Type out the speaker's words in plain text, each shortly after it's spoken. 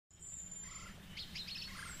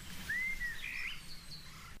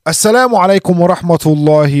Assalamu alaikum wa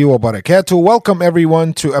rahmatullahi wa barakatuh. Welcome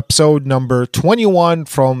everyone to episode number 21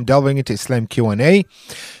 from Delving into Islam Q&A.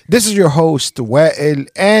 This is your host Wa'il,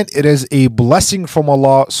 and it is a blessing from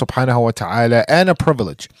Allah subhanahu wa ta'ala and a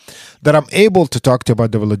privilege that I'm able to talk to you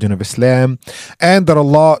about the religion of Islam, and that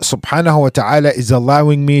Allah subhanahu wa ta'ala is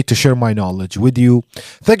allowing me to share my knowledge with you.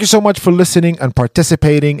 Thank you so much for listening and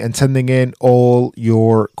participating and sending in all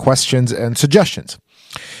your questions and suggestions.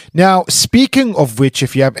 Now, speaking of which,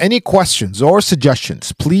 if you have any questions or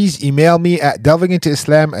suggestions, please email me at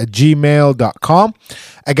delvingintoislam@gmail.com.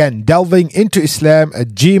 Again,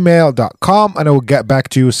 delvingintoislam@gmail.com, and I will get back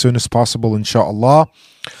to you as soon as possible, inshallah.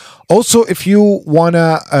 Also, if you want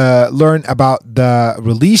to learn about the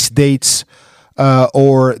release dates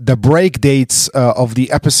or the break dates of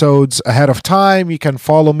the episodes ahead of time, you can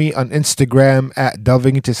follow me on Instagram at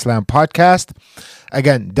Delving Into Islam Podcast.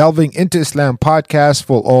 Again, Delving Into Islam Podcast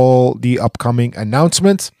for all the upcoming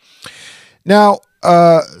announcements. Now,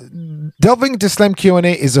 Delving Into Islam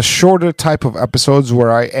Q&A is a shorter type of episodes where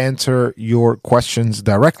I answer your questions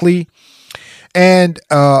directly. And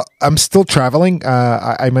I'm still traveling.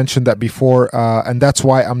 I mentioned that before, and that's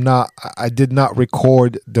why I did not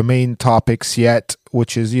record the main topics yet,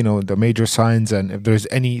 which is, the major signs, and if there's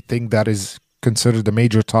anything that is considered the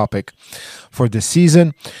major topic for this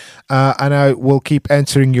season. And I will keep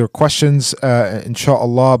answering your questions,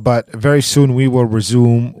 inshallah, but very soon we will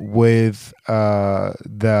resume with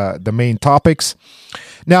the main topics.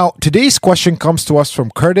 Now, today's question comes to us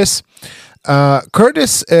from Curtis.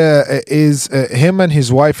 Curtis is him and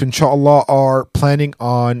his wife, inshallah, are planning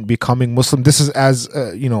on becoming Muslim. This is as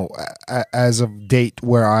of date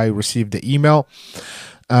where I received the email.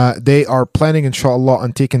 They are planning, inshallah,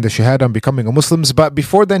 on taking the Shahada and becoming a Muslims. But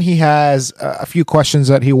before then, he has a few questions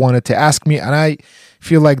that he wanted to ask me, and I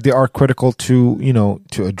feel like they are critical to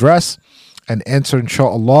address and answer,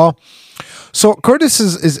 inshallah. So Curtis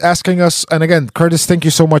is asking us, and again, Curtis, thank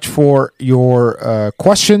you so much for your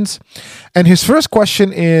questions. And his first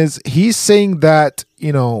question is, he's saying that,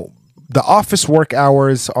 the office work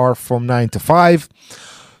hours are from 9 to 5.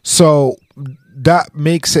 So that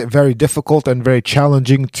makes it very difficult and very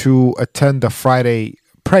challenging to attend the Friday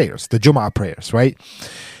prayers, the Jum'ah prayers, right?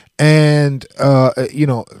 And,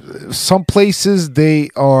 some places they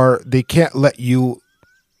can't let you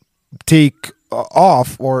take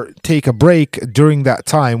off or take a break during that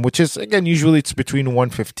time, which is, again, usually it's between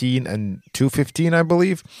 1:15 and 2:15, I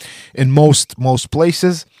believe, in most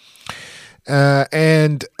places. Some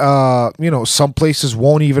places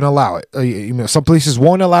won't even allow it. Some places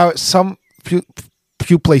won't allow it. Some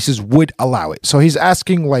few places would allow it. So he's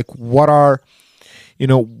asking, what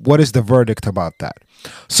is the verdict about that?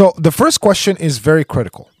 So the first question is very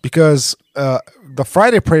critical because the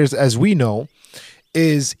Friday prayers, as we know,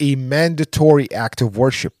 is a mandatory act of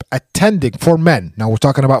worship. Attending for men. Now we're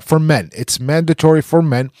talking about for men. It's mandatory for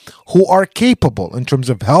men who are capable in terms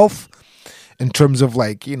of health, in terms of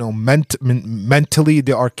mentally,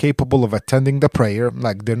 they are capable of attending the prayer.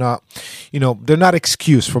 They're not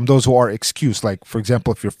excused from those who are excused. Like, for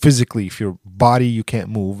example, if your body, you can't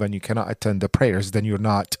move and you cannot attend the prayers, then you're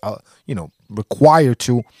not, required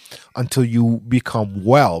to until you become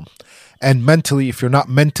well. And mentally, if you're not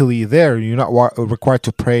mentally there, you're not required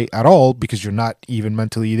to pray at all because you're not even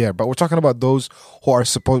mentally there. But we're talking about those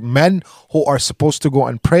men who are supposed to go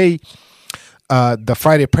and pray the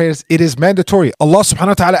Friday prayers. It is mandatory. Allah subhanahu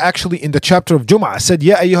wa ta'ala actually in the chapter of Jum'ah said,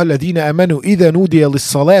 Ya ayyuha alladhina amanu idha nudiya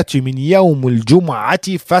lis-salati min yawm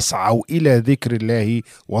al-jum'ati fas'aw ila dhikrillahi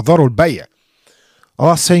wa dharu al-bay'.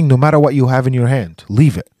 Allah is saying, no matter what you have in your hand,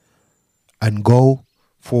 leave it and go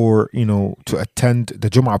for, to attend the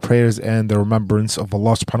Jum'ah prayers and the remembrance of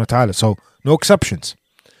Allah subhanahu wa ta'ala. So no exceptions.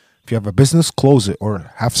 If you have a business, close it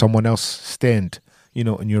or have someone else stand,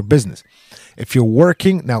 in your business. If you're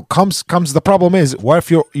working, now comes the problem is, what if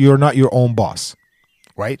you're not your own boss,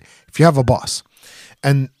 right? If you have a boss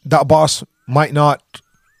and that boss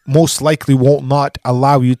most likely won't not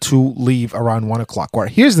allow you to leave around 1 o'clock. Well,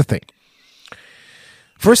 here's the thing.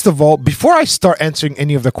 First of all, before I start answering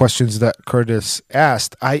any of the questions that Curtis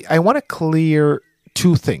asked, I want to clear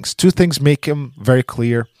two things. Two things make him very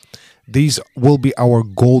clear. These will be our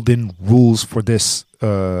golden rules for this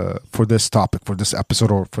topic, for this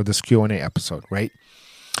episode, or for this Q&A episode, right?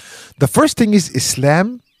 The first thing is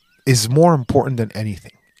Islam is more important than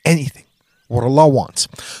anything. What Allah wants.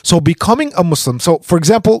 So becoming a Muslim. So for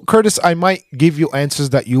example, Curtis, I might give you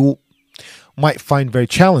answers that you might find very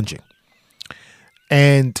challenging.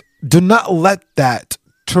 And do not let that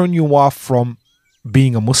turn you off from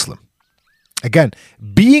being a Muslim. Again,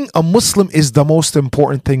 being a Muslim is the most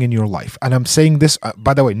important thing in your life. And I'm saying this,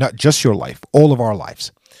 by the way, not just your life, all of our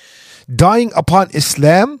lives. Dying upon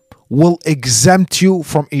Islam will exempt you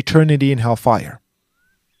from eternity in hellfire.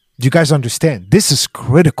 Do you guys understand? This is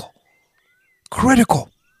critical. Critical.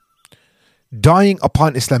 Dying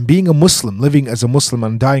upon Islam, being a Muslim, living as a Muslim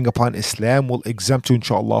and dying upon Islam will exempt you,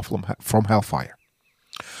 inshallah, from hellfire.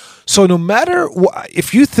 So no matter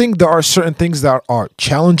if you think there are certain things that are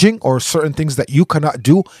challenging or certain things that you cannot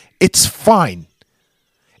do, it's fine.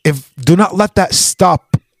 Do not let that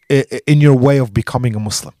stop in your way of becoming a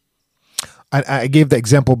Muslim. I gave the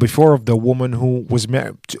example before of the woman who was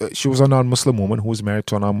married. She was a non-Muslim woman who was married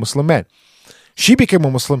to a non-Muslim man. She became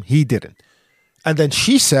a Muslim, he didn't. And then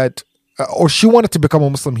she said, or she wanted to become a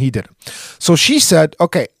Muslim, he didn't. So she said,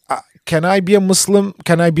 okay, can I be a Muslim?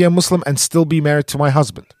 Can I be a Muslim and still be married to my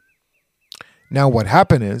husband? Now what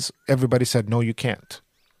happened is everybody said, no, you can't.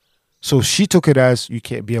 So she took it as you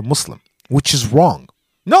can't be a Muslim, which is wrong.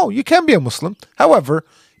 No, you can be a Muslim. However,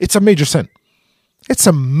 it's a major sin. It's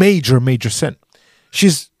a major, major sin.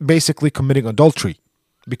 She's basically committing adultery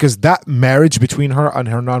because that marriage between her and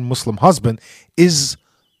her non-Muslim husband is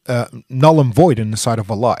null and void in the sight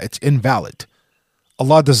of Allah. It's invalid.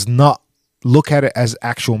 Allah does not look at it as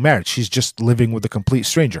actual marriage. She's just living with a complete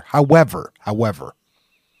stranger. However,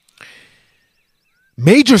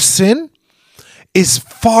 major sin is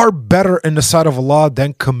far better in the sight of Allah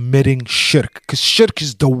than committing shirk, because shirk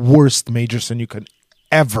is the worst major sin you can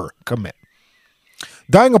ever commit.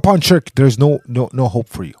 Dying upon shirk, there's no hope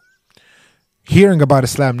for you. Hearing about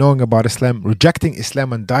Islam, knowing about Islam, rejecting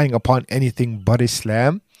Islam and dying upon anything but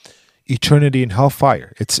Islam, eternity in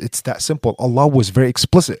hellfire. It's that simple. Allah was very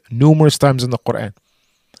explicit numerous times in the Quran.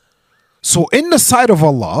 So in the sight of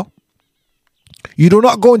Allah, you do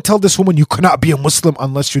not go and tell this woman you cannot be a Muslim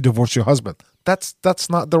unless you divorce your husband. That's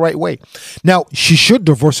not the right way. Now, she should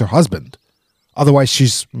divorce her husband. Otherwise,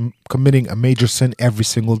 she's committing a major sin every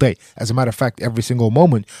single day. As a matter of fact, every single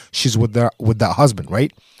moment she's with that husband,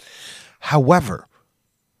 right? However,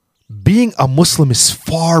 being a Muslim is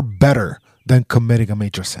far better than committing a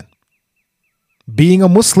major sin. Being a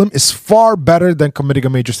Muslim is far better than committing a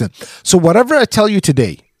major sin. So whatever I tell you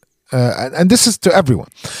today, and this is to everyone,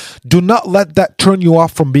 do not let that turn you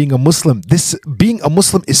off from being a Muslim. Being a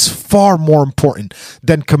Muslim is far more important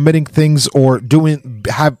than committing things or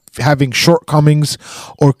having shortcomings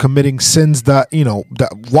or committing sins that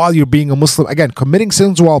while you're being a Muslim. Again, committing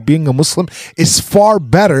sins while being a Muslim is far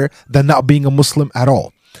better than not being a Muslim at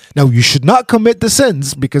all. Now, you should not commit the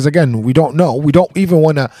sins because, again, we don't know. We don't even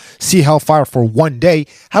want to see hellfire for one day.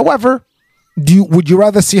 However, would you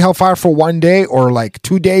rather see hellfire for one day or like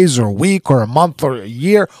 2 days or a week or a month or a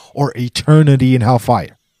year or eternity in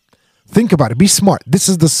hellfire? Think about it. Be smart. This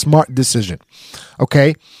is the smart decision.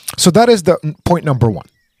 Okay? So that is the point number one.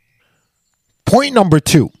 Point number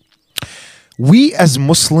two. We as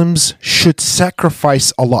Muslims should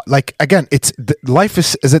sacrifice a lot. Like, again, life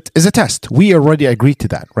is a test. We already agreed to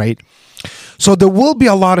that, right? So there will be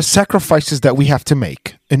a lot of sacrifices that we have to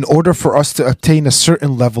make in order for us to obtain a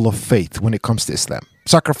certain level of faith when it comes to Islam.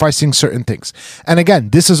 Sacrificing certain things. And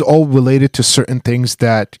again, this is all related to certain things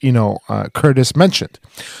that, Curtis mentioned.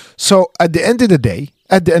 So at the end of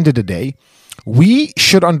the day, we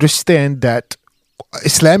should understand that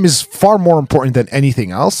Islam is far more important than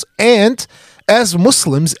anything else. And as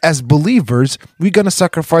Muslims, as believers, we're going to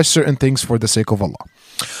sacrifice certain things for the sake of Allah.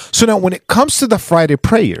 So now when it comes to the Friday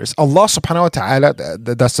prayers, Allah subhanahu wa ta'ala,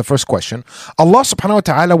 that's the first question. Allah subhanahu wa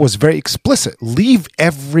ta'ala was very explicit. Leave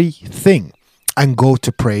everything and go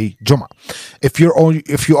to pray Jummah. If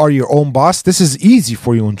you are your own boss, this is easy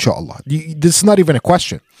for you, inshallah. This is not even a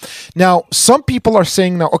question. Now, some people are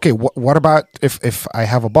saying now, okay, what about if I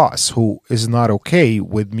have a boss who is not okay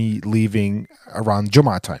with me leaving around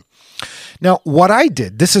Jummah time? Now, what I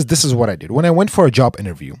did, this is what I did. When I went for a job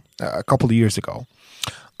interview a couple of years ago,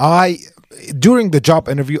 during the job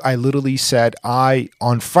interview, I literally said,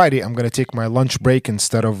 on Friday, I'm going to take my lunch break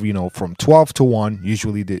instead of, from 12 to 1.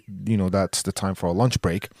 Usually, that's the time for a lunch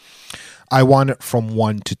break. I want it from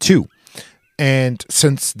 1 to 2. And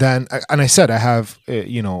since then, and I said I have,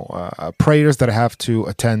 prayers that I have to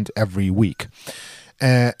attend every week.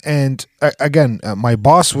 And again, my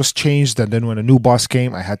boss was changed. And then when a new boss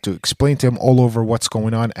came, I had to explain to him all over what's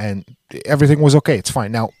going on. And everything was okay. It's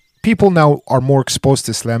fine. Now, people now are more exposed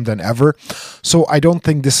to Islam than ever. So I don't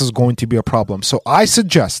think this is going to be a problem. So I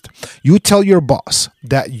suggest you tell your boss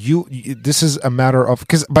that this is a matter of,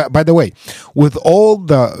 because by the way, with all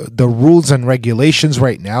the rules and regulations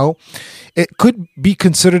right now, it could be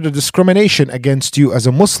considered a discrimination against you as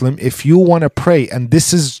a Muslim if you want to pray and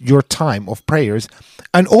this is your time of prayers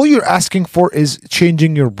and all you're asking for is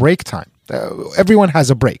changing your break time. Everyone has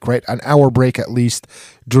a break, right? An hour break at least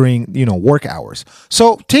during, work hours.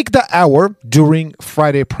 So take that hour during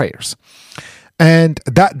Friday prayers. And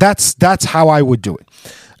that's how I would do it.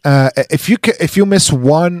 If you miss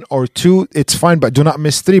one or two, it's fine, but do not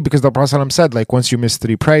miss three, because the Prophet ﷺ said, like, once you miss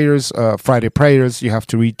three prayers, Friday prayers, you have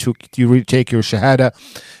to retake your shahada,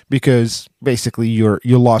 because basically you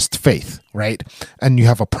lost faith, right? And you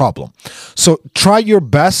have a problem. So try your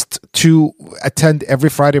best to attend every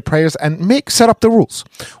Friday prayers, and set up the rules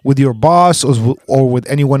with your boss or with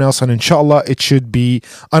anyone else, and inshallah it should be.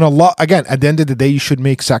 And Allah, again, at the end of the day, you should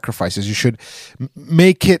make sacrifices. You should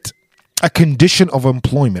make it a condition of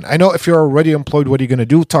employment. I know if you're already employed, what are you going to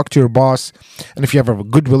do? Talk to your boss. And if you have a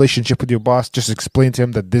good relationship with your boss, just explain to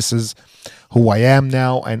him that this is who I am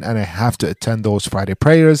now, and I have to attend those Friday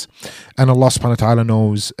prayers. And Allah subhanahu wa ta'ala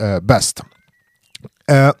knows best.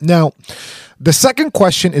 Now, the second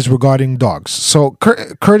question is regarding dogs. So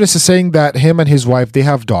Curtis is saying that him and his wife, they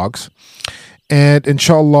have dogs. And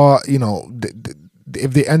inshallah,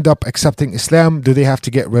 if they end up accepting Islam, do they have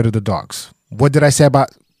to get rid of the dogs? What did I say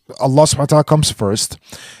about Allah subhanahu wa ta'ala comes first,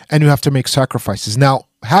 and you have to make sacrifices. Now,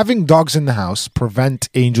 having dogs in the house prevent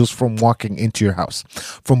angels from walking into your house,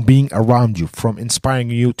 from being around you, from inspiring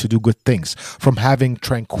you to do good things, from having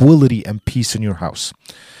tranquility and peace in your house.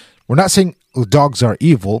 We're not saying dogs are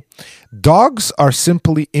evil. Dogs are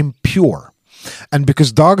simply impure. And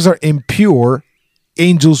because dogs are impure,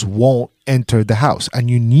 angels won't enter the house. And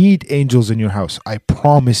you need angels in your house. I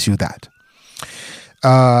promise you that.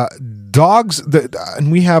 Dogs,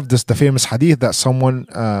 and we have the famous hadith that someone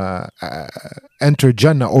entered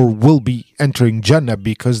Jannah, or will be entering Jannah,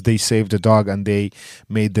 because they saved a dog and they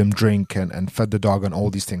made them drink and fed the dog and all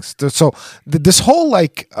these things. So this whole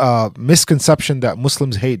misconception that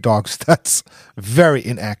Muslims hate dogs, that's very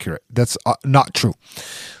inaccurate. That's not true.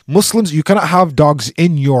 Muslims, you cannot have dogs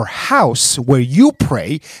in your house where you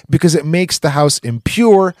pray, because it makes the house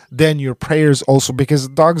impure. Then your prayers also, because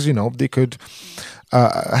dogs, they could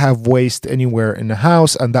have waste anywhere in the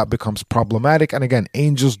house, and that becomes problematic. And again,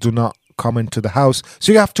 angels do not come into the house.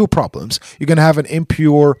 So you have two problems. You're going to have an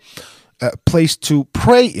impure place to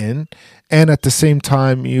pray in, and at the same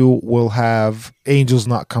time, you will have angels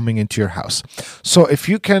not coming into your house. So if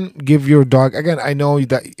you can give your dog, again, I know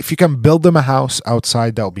that if you can build them a house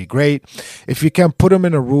outside, that would be great. If you can put them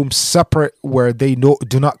in a room separate where they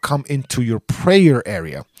do not come into your prayer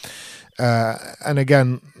area. And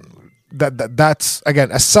again, that's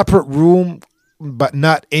again a separate room, but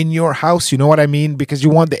not in your house. You know what I mean? Because you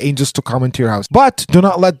want the angels to come into your house. But do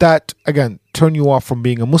not let that, again, turn you off from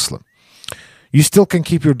being a Muslim. You still can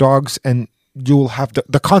keep your dogs, and you will have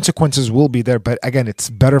the consequences will be there. But again, it's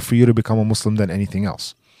better for you to become a Muslim than anything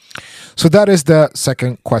else. So that is the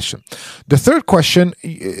second question. The third question,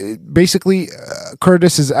 basically,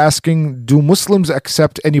 Curtis is asking, do Muslims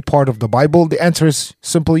accept any part of the Bible? The answer is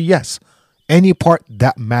simply yes. Any part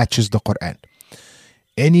that matches the Quran.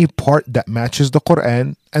 Any part that matches the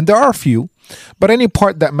Quran, and there are a few, but any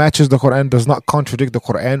part that matches the Quran, does not contradict the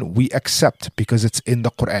Quran, we accept, because it's in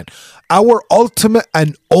the Quran. Our ultimate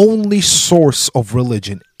and only source of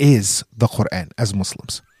religion is the Quran as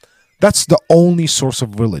Muslims. That's the only source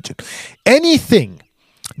of religion. Anything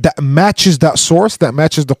that matches that source, that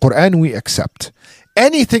matches the Quran, we accept.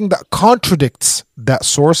 Anything that contradicts that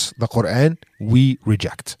source, the Quran, we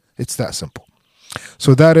reject. It's that simple.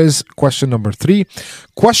 So that is question number 3.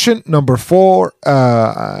 Question number 4,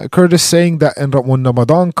 Curtis saying that when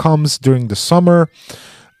Ramadan comes during the summer,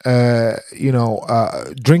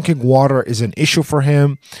 drinking water is an issue for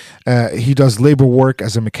him. He does labor work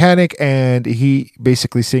as a mechanic, and he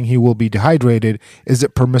basically saying he will be dehydrated. Is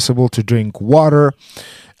it permissible to drink water?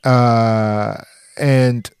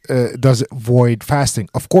 And does it void fasting?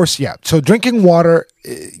 Of course, yeah. So drinking water,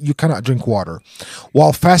 you cannot drink water.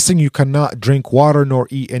 While fasting, you cannot drink water nor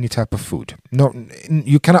eat any type of food. No,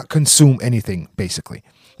 you cannot consume anything, basically.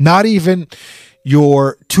 Not even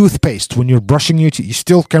your toothpaste. When you're brushing your teeth, you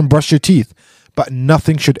still can brush your teeth, but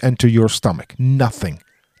nothing should enter your stomach. Nothing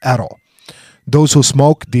at all. Those who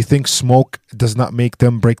smoke, they think smoke does not make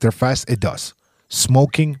them break their fast. It does.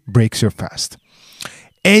 Smoking breaks your fast.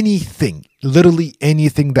 Anything, literally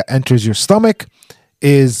anything that enters your stomach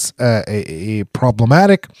is a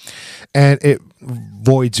problematic, and it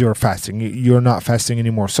voids your fasting. You're not fasting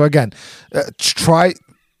anymore. So again,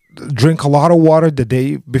 drink a lot of water the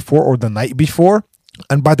day before or the night before.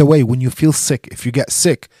 And by the way, when you feel sick, if you get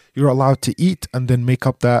sick, you're allowed to eat and then make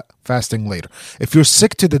up that fasting later. If you're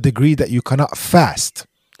sick to the degree that you cannot fast,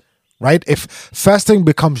 right? If fasting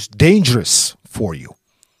becomes dangerous for you,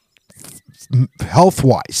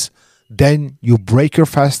 health-wise, then you break your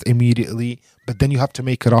fast immediately. but then you have to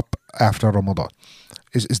make it up after Ramadan.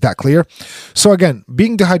 Is that clear? So again,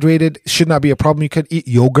 being dehydrated should not be a problem. You can eat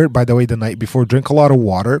yogurt, by the way, the night before. Drink a lot of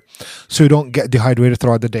water so you don't get dehydrated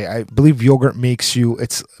throughout the day. I believe yogurt makes you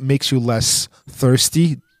less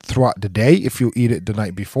thirsty throughout the day if you eat it the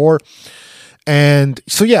night before. And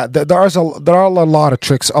so yeah, there are a lot of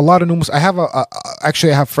tricks, a lot of numerous. I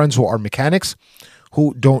have friends who are mechanics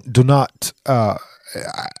who do not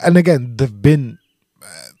and again, they've been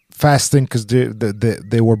fasting because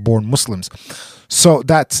they were born Muslims. So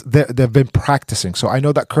they've been practicing. So I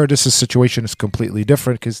know that Curtis's situation is completely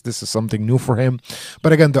different because this is something new for him.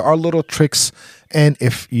 But again, there are little tricks. And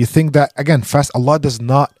if you think that, again, Allah does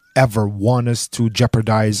not ever want us to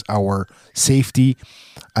jeopardize our safety,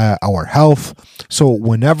 our health. So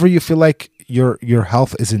whenever you feel like your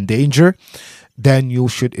health is in danger, then you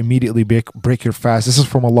should immediately break your fast. This is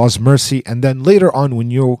from Allah's mercy. And then later on,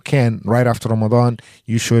 when you can, right after Ramadan,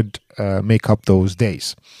 you should make up those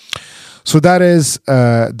days. So that is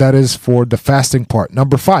for the fasting part.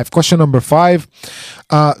 Question number 5.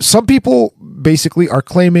 Some people basically are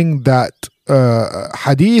claiming that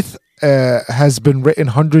hadith has been written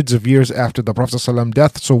hundreds of years after the Prophet's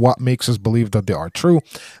death. So what makes us believe that they are true?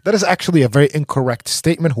 That is actually a very incorrect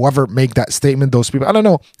statement. Whoever make that statement, those people, I don't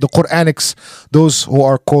know, the Quranics, those who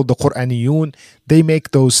are called the Quraniyun, they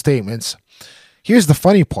make those statements. Here's the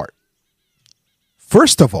funny part.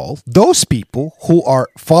 First of all, those people who are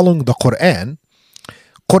following the Quran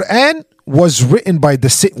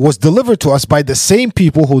was delivered to us by the same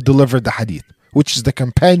people who delivered the hadith, which is the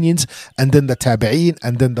companions, and then the tabi'een,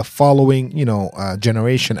 and then the following,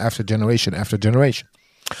 generation after generation after generation.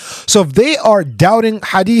 So if they are doubting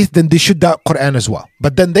hadith, then they should doubt Quran as well.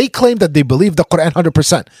 But then they claim that they believe the Quran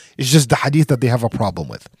 100%. It's just the hadith that they have a problem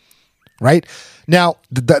with, right? Now,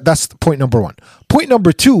 that's point number 1. Point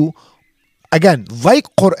number 2, again, like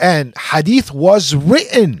Quran, hadith was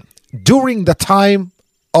written during the time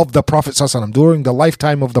of the Prophet ﷺ, during the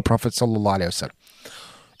lifetime of the Prophet ﷺ.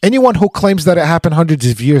 Anyone who claims that it happened hundreds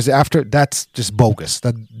of years after, that's just bogus.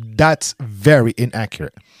 That's very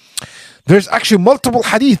inaccurate. There's actually multiple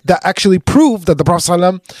hadith that actually prove that the Prophet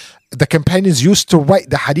ﷺ, the companions used to write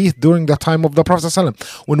the hadith during the time of the Prophet ﷺ.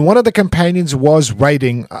 When one of the companions was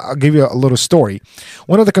writing, I'll give you a little story.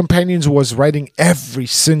 One of the companions was writing every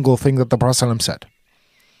single thing that the Prophet ﷺ said.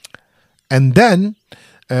 And then,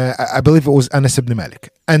 I believe it was Anas ibn Malik.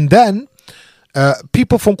 And then,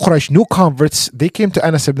 people from Quraysh, new converts, they came to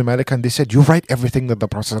Anas ibn Malik and they said, you write everything that the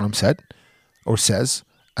Prophet ﷺ said or says?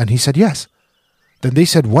 And he said, yes. Then they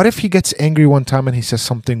said, what if he gets angry one time and he says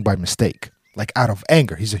something by mistake? Like out of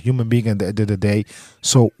anger. He's a human being at the end of the day.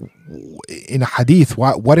 So in a hadith,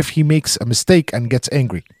 what if he makes a mistake and gets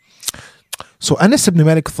angry? So Anas ibn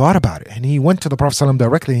Malik thought about it and he went to the Prophet ﷺ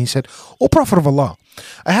directly and he said, "O Prophet of Allah,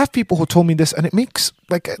 I have people who told me this and it makes,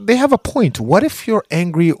 like, they have a point. What if you're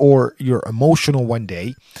angry or you're emotional one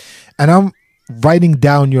day and I'm writing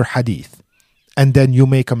down your hadith and then you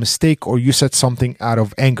make a mistake or you said something out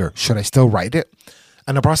of anger? Should I still write it?"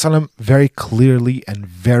 And the Prophet ﷺ very clearly and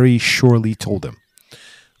very surely told him,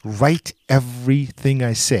 write everything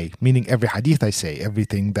I say, meaning every hadith I say,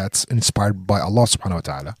 everything that's inspired by Allah subhanahu wa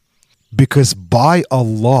ta'ala. Because by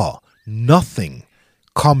Allah, nothing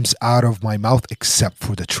comes out of my mouth except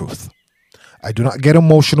for the truth. I do not get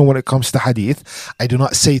emotional when it comes to hadith. I do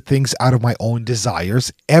not say things out of my own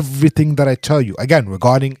desires. Everything that I tell you, again,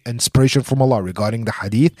 regarding inspiration from Allah, regarding the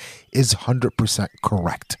hadith, is 100%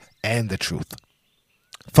 correct and the truth.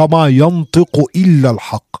 فَمَا يَنْطِقُ إِلَّا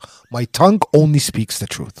الْحَقِّ. My tongue only speaks the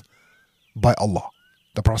truth. By Allah.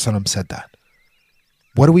 The Prophet ﷺ said that.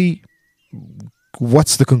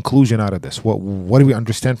 What's the conclusion out of this? What do we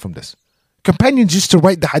understand from this? Companions used to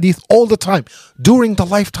write the hadith all the time during the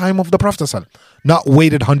lifetime of the Prophet ﷺ. Not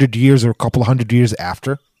waited 100 years or a couple of 100 years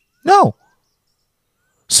after. No.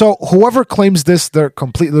 So whoever claims this, they're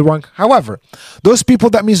completely wrong. However,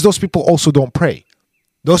 that means those people also don't pray.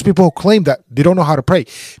 Those people who claim that they don't know how to pray.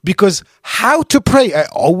 Because how to pray,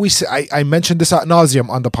 I mentioned this ad nauseum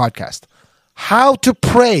on the podcast. How to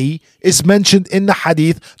pray is mentioned in the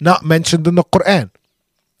hadith, not mentioned in the Quran.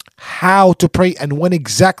 How to pray and when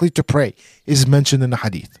exactly to pray is mentioned in the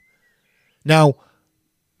hadith. Now,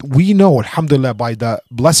 we know, alhamdulillah, by the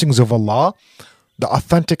blessings of Allah, the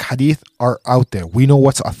authentic hadith are out there. We know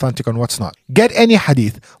what's authentic and what's not. Get any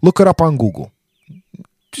hadith, look it up on Google.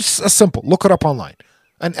 Just as simple, look it up online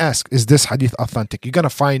and ask, is this hadith authentic? You're going to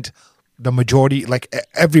find the majority, like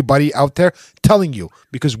everybody out there telling you,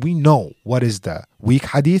 because we know what is the weak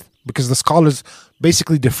hadith, because the scholars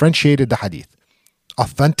basically differentiated the hadith.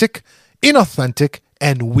 Authentic, inauthentic,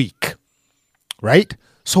 and weak. Right?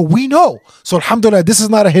 So we know. So alhamdulillah, this is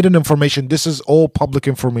not a hidden information. This is all public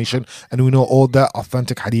information. And we know all the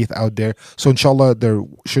authentic hadith out there. So inshallah, there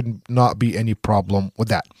should not be any problem with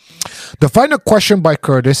that. The final question by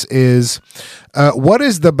Curtis is, what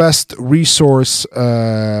is the best resource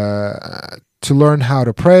to learn how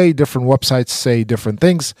to pray? Different websites say different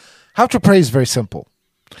things. How to pray is very simple.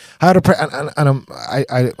 How to pray, and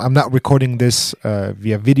I'm not recording this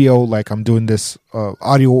via video, like I'm doing this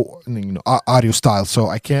audio, audio style, so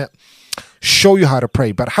I can't show you how to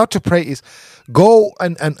pray. But how to pray is go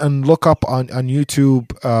and look up on YouTube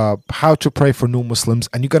how to pray for new Muslims,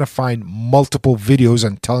 and you're gonna find multiple videos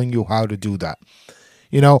and telling you how to do that.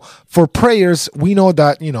 For prayers, we know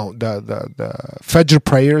that the Fajr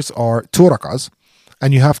prayers are 2 rakahs.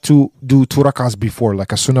 And you have to do 2 rakahs before,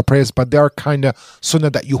 like a sunnah prayers, but they are kind of sunnah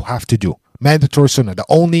that you have to do. Mandatory sunnah. The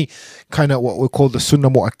only kind of what we call the sunnah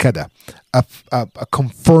mu'akkada, a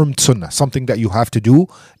confirmed sunnah, something that you have to do,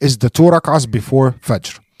 is the 2 rakahs before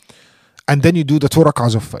Fajr. And then you do the 2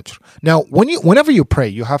 rakahs of Fajr. Now, whenever you pray,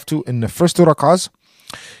 you have to, in the first 2 rakahs,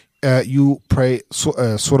 you pray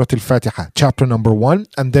Surah Al-Fatiha, chapter number 1,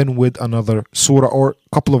 and then with another surah or a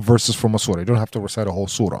couple of verses from a surah. You don't have to recite a whole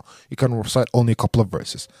surah. You can recite only a couple of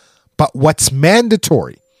verses. But what's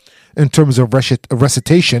mandatory in terms of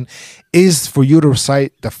recitation is for you to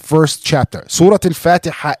recite the first chapter. Surah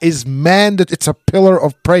Al-Fatiha is mandatory. It's a pillar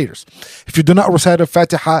of prayers. If you do not recite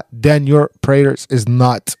Al-Fatiha, then your prayers is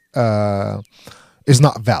not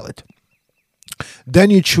valid. Then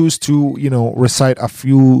you choose to, recite a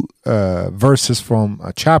few verses from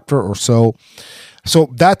a chapter or so. So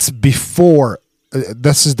that's before,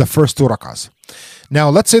 this is the first 2 rakahs. Now,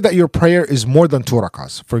 let's say that your prayer is more than 2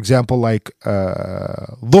 rakahs. For example, like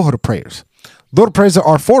Dhuhr prayers. Dhuhr prayers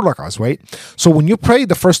are 4 rakahs, right? So when you pray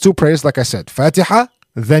the first 2 prayers, like I said, Fatiha,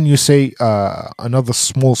 then you say another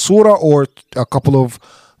small surah or a couple of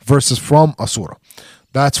verses from a surah.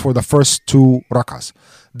 That's for the first 2 rakahs.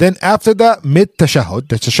 Then after that, mid-tashahud,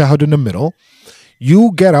 the tashahud in the middle,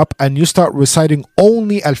 you get up and you start reciting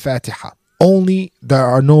only Al-Fatiha. Only, there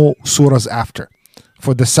are no surahs after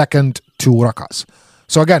for the second 2 rakahs.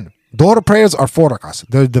 So again, Dhuhr prayers are 4 rakahs.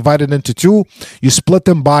 They're divided into 2. You split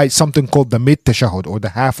them by something called the mid-tashahud, or the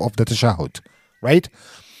half of the tashahud, right?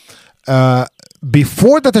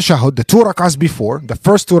 Before the tashahud, the 2 rakahs before, the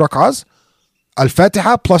first 2 rakahs,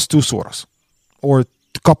 Al-Fatiha plus 2 surahs, or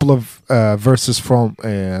couple of verses from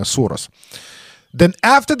surahs. Then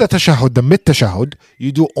after the tashahud, the mid-tashahud,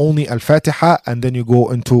 you do only Al-Fatiha and then you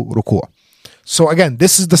go into ruku'. So again,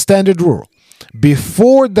 this is the standard rule.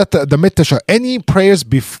 Before the mid-tashahud, any prayers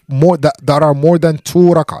that are more than 2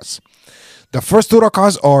 rakahs. The first 2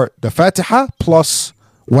 rakahs are the Fatiha plus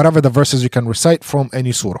whatever the verses you can recite from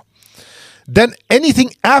any surah. Then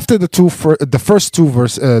anything after the first 2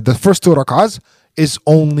 rakahs is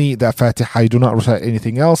only the Fatiha. You do not recite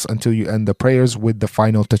anything else until you end the prayers with the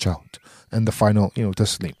final tashahud and the final,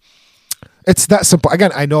 taslim. It's that simple.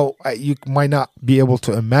 Again, I know you might not be able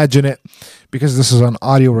to imagine it because this is an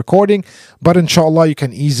audio recording, but inshallah you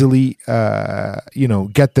can easily,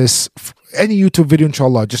 get this. Any YouTube video,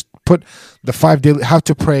 inshallah, just put the 5 daily, how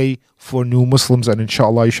to pray for new Muslims, and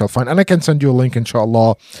inshallah you shall find. And I can send you a link,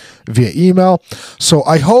 inshallah, via email. So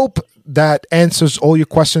I hope that answers all your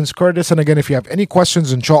questions, Curtis. And again, if you have any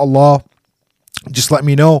questions, inshallah, just let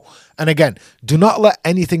me know. And again, do not let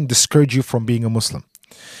anything discourage you from being a Muslim.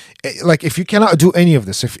 Like, if you cannot do any of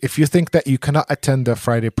this, if you think that you cannot attend the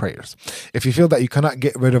Friday prayers, if you feel that you cannot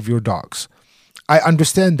get rid of your dogs, I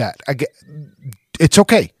understand that. It's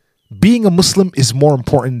okay. Being a Muslim is more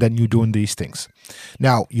important than you doing these things.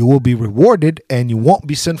 Now, you will be rewarded and you won't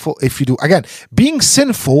be sinful if you do. Again, being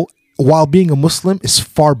sinful while being a Muslim is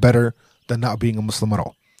far better than not being a Muslim at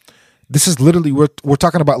all. This is literally, we're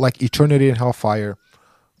talking about like eternity in hellfire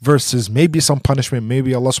versus maybe some punishment.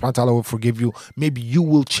 Maybe Allah subhanahu wa ta'ala will forgive you. Maybe you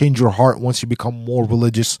will change your heart once you become more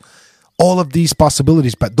religious. All of these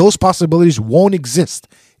possibilities, but those possibilities won't exist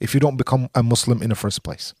if you don't become a Muslim in the first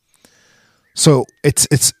place. So it's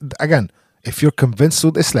again, if you're convinced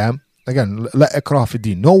with Islam, again, la ikrah fi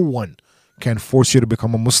din. No one can force you to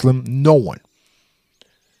become a Muslim. No one.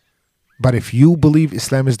 But if you believe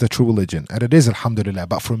Islam is the true religion, and it is, alhamdulillah,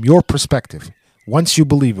 but from your perspective, once you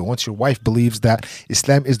believe it, once your wife believes that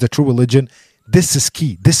Islam is the true religion, this is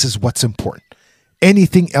key. This is what's important.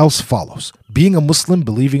 Anything else follows. Being a Muslim,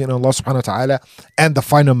 believing in Allah subhanahu wa ta'ala and the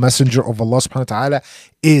final messenger of Allah subhanahu wa ta'ala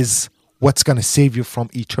is what's going to save you from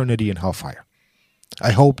eternity in hellfire.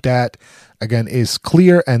 I hope that, again, is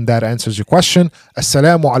clear and that answers your question.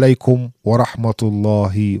 Assalamu alaikum wa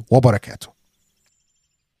rahmatullahi wa barakatuh.